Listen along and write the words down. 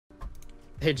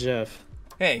Hey, Jeff.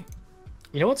 Hey.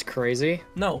 You know what's crazy?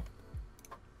 No.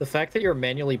 The fact that you're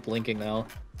manually blinking now.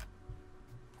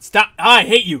 Stop. I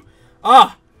hate you.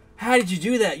 How did you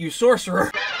do that, you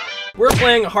sorcerer? We're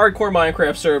playing a hardcore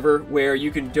Minecraft server where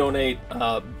you can donate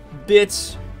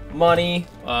bits, money,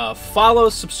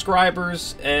 follows,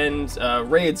 subscribers, and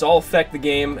raids all affect the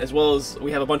game, as well as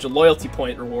we have a bunch of loyalty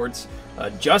point rewards.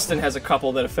 Justin has a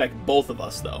couple that affect both of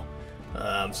us, though.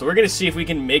 So we're gonna see if we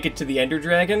can make it to the Ender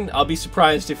Dragon. I'll be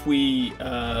surprised if we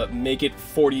make it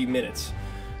 40 minutes.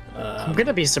 I'm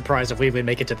gonna be surprised if we even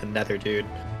make it to the Nether, dude.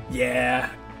 Yeah.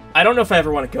 I don't know if I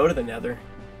ever want to go to the Nether.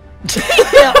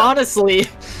 Yeah, honestly.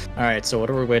 Alright, so what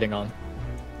are we waiting on?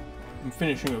 I'm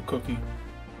finishing a cookie.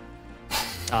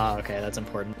 Ah, okay, that's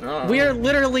important. We are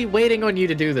literally waiting on you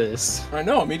to do this. I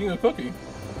know, I'm eating a cookie.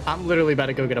 I'm literally about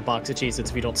to go get a box of Cheez-Its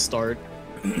if we don't start.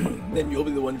 Then you'll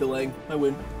be the one delaying. I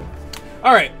win.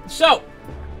 Alright, so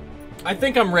I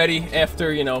think I'm ready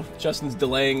after, you know, Justin's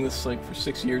delaying this like for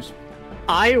 6 years.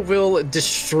 I will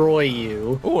destroy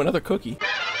you. Oh, another cookie.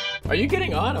 Are you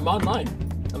getting on? I'm online.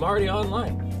 I'm already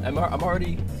online. I'm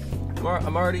already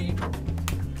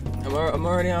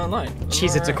online.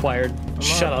 Cheez-Its acquired.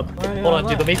 Shut up. Hold on,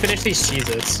 dude. Let me finish these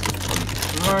Cheez-Its.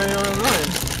 I'm already online.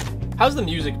 How's the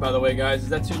music, by the way, guys? Is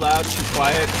that too loud? Too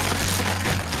quiet?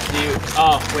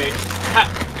 Oh, wait.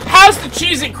 How's the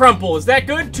Cheez-It crumple? Is that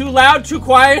good? Too loud? Too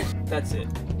quiet? That's it.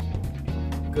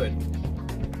 Good.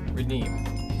 Redeem.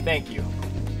 Thank you.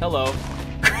 Hello.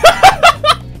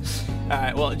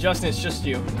 Alright, well, Justin, it's just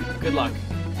you. Good luck.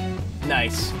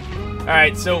 Nice.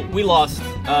 Alright, so we lost.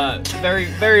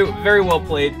 Very well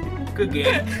played. Good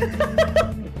game.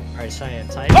 Alright, Cheyenne.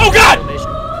 Oh, God!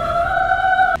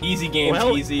 Easy game,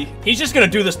 well, easy. He's just gonna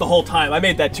do this the whole time. I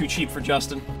made that too cheap for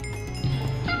Justin.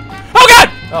 Oh, God!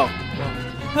 Oh.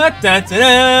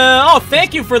 Oh,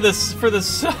 thank you for this,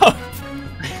 sub.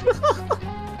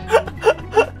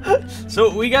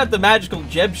 So we got the magical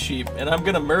Jeb sheep, and I'm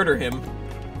gonna murder him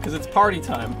because it's party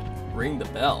time. Ring the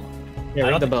bell. Yeah,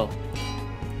 ring the bell.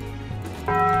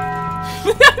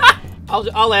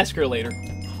 I'll ask her later.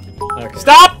 Okay.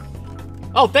 Stop!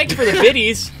 Oh, thank you for the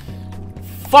biddies.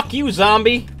 Fuck you,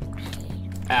 zombie.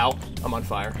 Ow! I'm on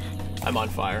fire. I'm on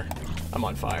fire. I'm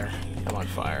on fire. I'm on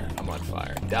fire. I'm on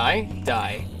fire. Die,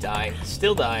 die, die.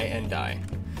 Still die and die.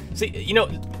 See, you know,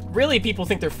 really people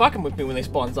think they're fucking with me when they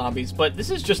spawn zombies, but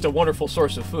this is just a wonderful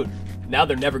source of food. Now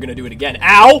they're never gonna do it again.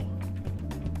 Ow!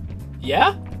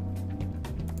 Yeah?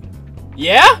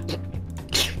 Yeah?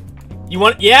 You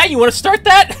want to start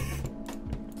that?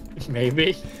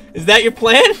 Maybe. Is that your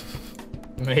plan?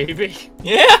 Maybe.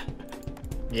 Yeah?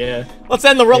 Yeah. Let's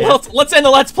end the let's end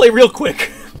the Let's Play real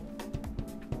quick.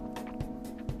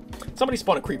 Somebody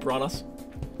spawn a creeper on us.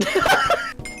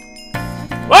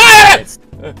 What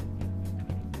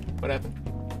happened?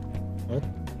 What?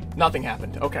 Nothing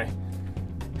happened. Okay.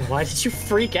 Why did you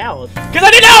freak out? Because I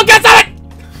didn't know! Got something!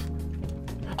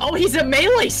 Oh, he's a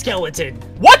melee skeleton!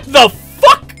 What the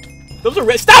fuck? Those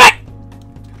are stop it!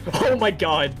 Oh my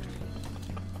god.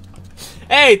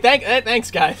 Hey,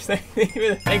 thanks guys.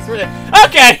 Thanks for that.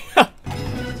 Okay!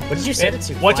 What did you say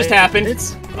to? What just happened?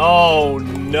 Minutes? Oh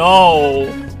no.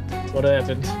 What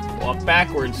happened? Walk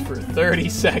backwards for 30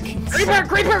 seconds. Creeper!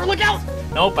 Creeper! Look out!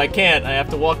 Nope, I can't. I have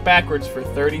to walk backwards for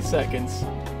 30 seconds.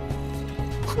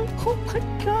 Oh my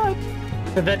god.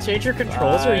 Did that change your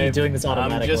controls, or are you doing this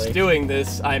automatically? I'm just doing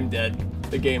this. I'm dead.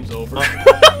 The game's over.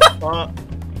 Well.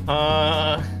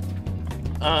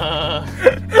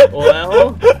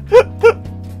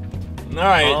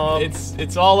 Alright,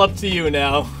 it's all up to you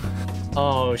now.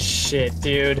 Oh shit,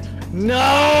 dude.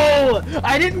 No!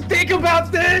 I didn't think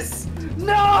about this!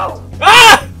 No!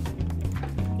 Ah!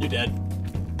 You're dead.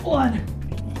 1,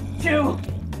 2,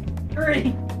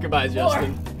 3. Goodbye,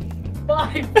 Justin.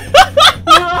 5.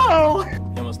 No!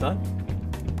 You almost done?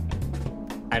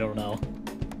 I don't know.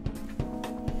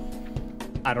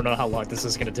 I don't know how long this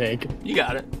is gonna take. You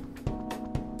got it.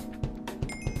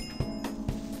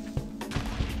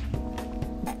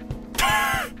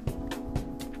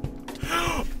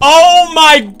 Oh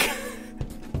my god!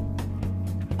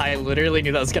 I literally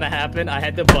knew that was gonna happen. I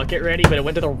had the bucket ready, but it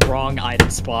went to the wrong item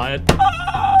spot.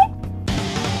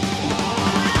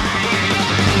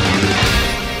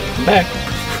 I'm back.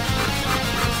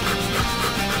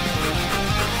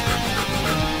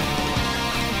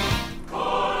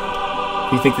 What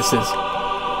do you think this is?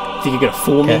 Think you're gonna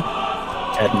fool me?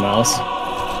 Cat and mouse.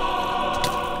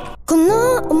 こ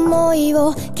の思い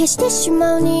を消してし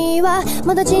まうには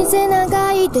まだ人生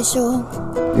長いでしょう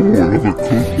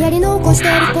やり残して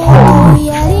ることを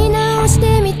やり直し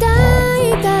てみたい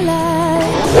から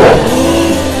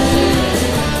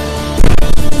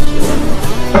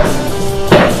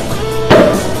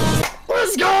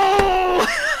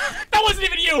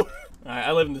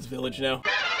village now.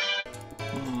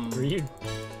 What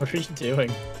are you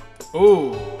doing?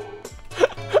 Ooh.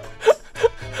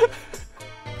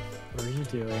 What are you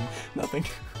doing? Nothing.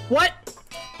 What?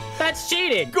 That's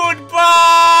cheating!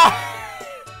 Goodbye!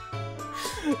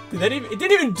 It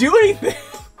didn't even do anything!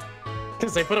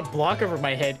 Because I put a block over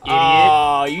my head, idiot.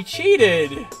 Oh, you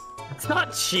cheated! It's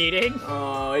not cheating.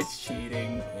 Oh, it's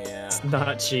cheating. Yeah. It's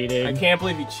not cheating. I can't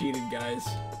believe you cheated, guys.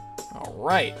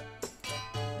 Alright.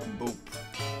 Boop.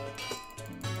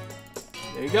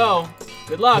 There you go.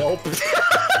 Good luck. Nope.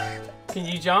 Can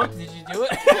you jump? Did you do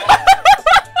it?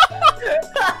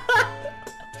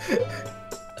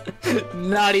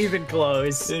 Not even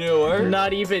close. Did it work?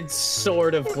 Not even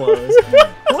sort of close.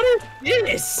 What is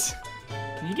this?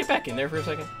 Can you get back in there for a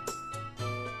second?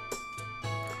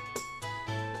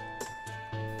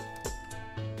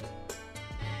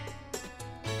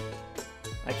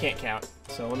 I can't count,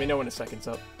 so let me know when a second's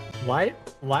up. Why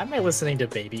am I listening to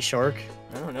Baby Shark?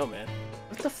 I don't know, man.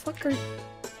 What the fuck are...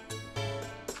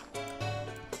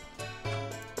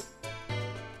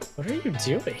 What are you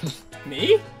doing?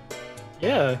 Me?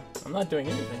 Yeah, I'm not doing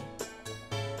anything.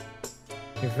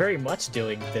 you're very much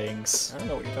doing things. I don't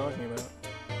know what you're talking about.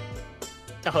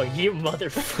 Oh, you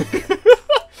motherfucker.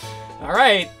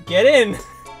 Alright, get in!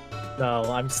 No,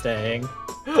 I'm staying.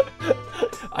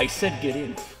 I said get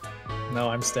in. No,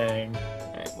 I'm staying.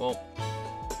 Alright, well...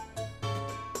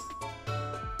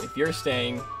 If you're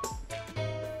staying,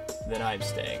 then I'm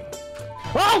staying.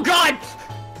 Oh god!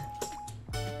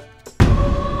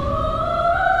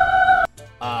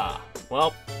 Ah,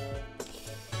 well...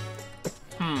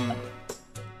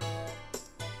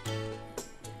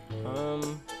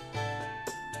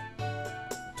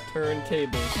 Turn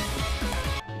tables.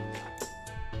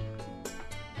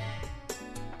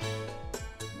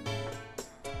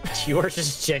 You are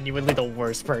just genuinely the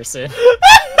worst person.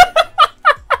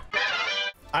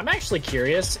 I'm actually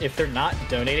curious if they're not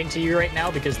donating to you right now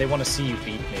because they want to see you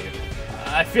beat me.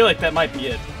 I feel like that might be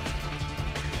it.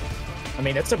 I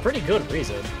mean, it's a pretty good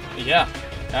reason. Yeah,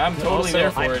 I'm totally Also,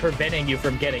 there for I'm it. preventing you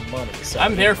from getting money, so...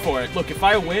 I'm there for it. Look, if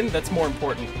I win, that's more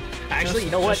important. Actually,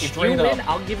 you know what? If you straight win, up.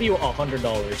 I'll give you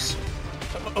 $100.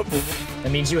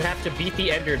 That means you have to beat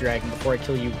the Ender Dragon before I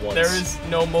kill you once. There is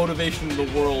no motivation in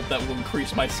the world that will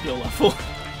increase my skill level.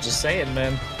 Just saying,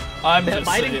 man. I'm That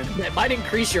just saying. that might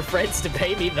increase your friends to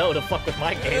pay me, though, to fuck with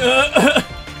my game.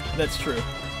 That's true.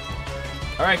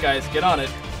 Alright, guys, get on it.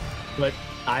 But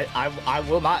I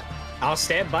will not. I'll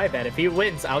stand by that. If he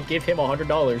wins, I'll give him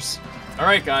 $100.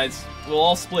 Alright, guys, we'll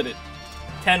all split it.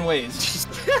 10 ways.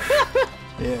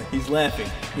 Yeah, he's laughing.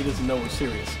 He doesn't know we're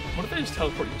serious. What if I just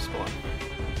teleport you to spawn?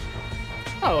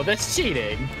 Oh, that's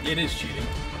cheating. It is cheating.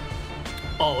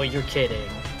 Oh, you're kidding.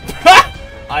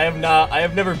 I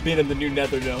have never been in the new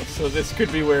nether though, so this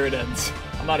could be where it ends.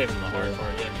 I'm not even in the hard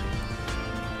part yet.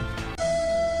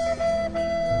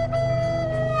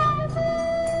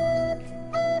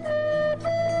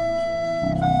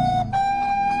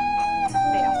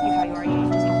 They ask you how you are,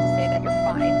 you just have to say that you're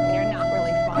fine, and you're not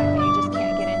really fine, and you just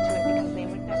can't get into it because they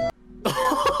would never...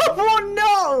 Oh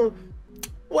no!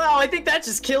 Wow, I think that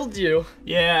just killed you.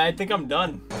 Yeah, I think I'm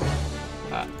done.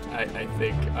 I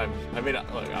think I mean,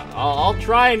 look, I'll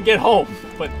try and get home,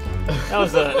 but that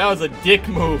was a dick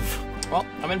move. Well,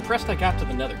 I'm impressed I got to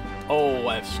the nether. Oh,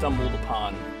 I've stumbled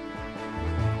upon.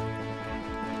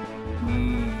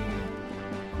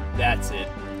 That's it.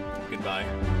 Goodbye.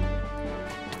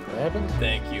 What happened?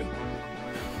 Thank you.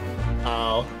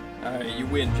 Oh. Alright, you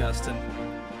win, Justin.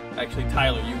 Actually,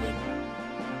 Tyler, you win.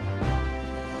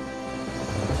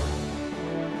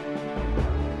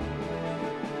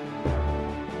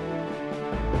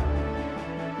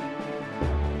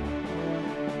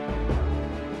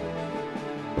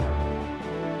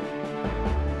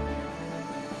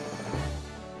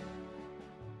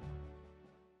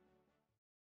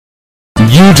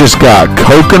 You just got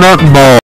coconut mall.